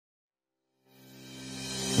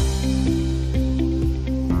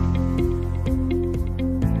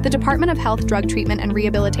The Department of Health Drug Treatment and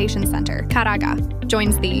Rehabilitation Center, Caraga,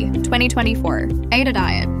 joins the 2024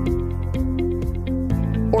 IDADAIT,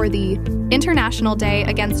 or the International Day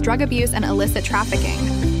Against Drug Abuse and Illicit Trafficking,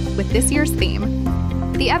 with this year's theme,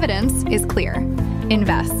 "The evidence is clear.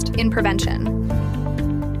 Invest in prevention."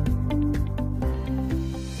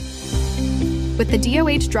 With the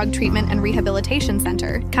DOH Drug Treatment and Rehabilitation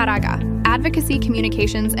Center, Caraga, Advocacy,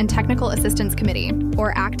 Communications, and Technical Assistance Committee,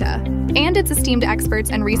 or ACTA, and its esteemed experts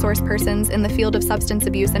and resource persons in the field of substance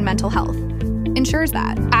abuse and mental health, ensures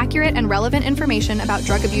that accurate and relevant information about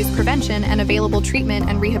drug abuse prevention and available treatment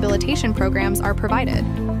and rehabilitation programs are provided.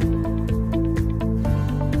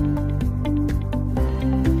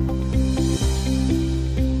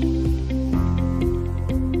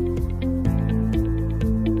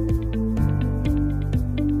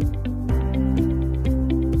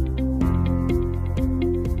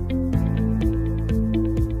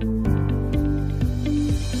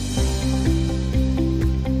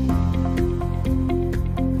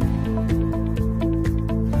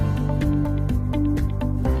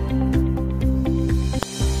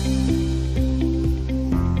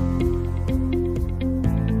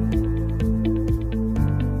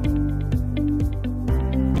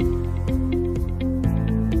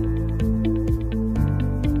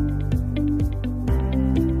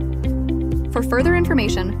 For further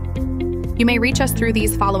information, you may reach us through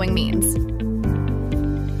these following means: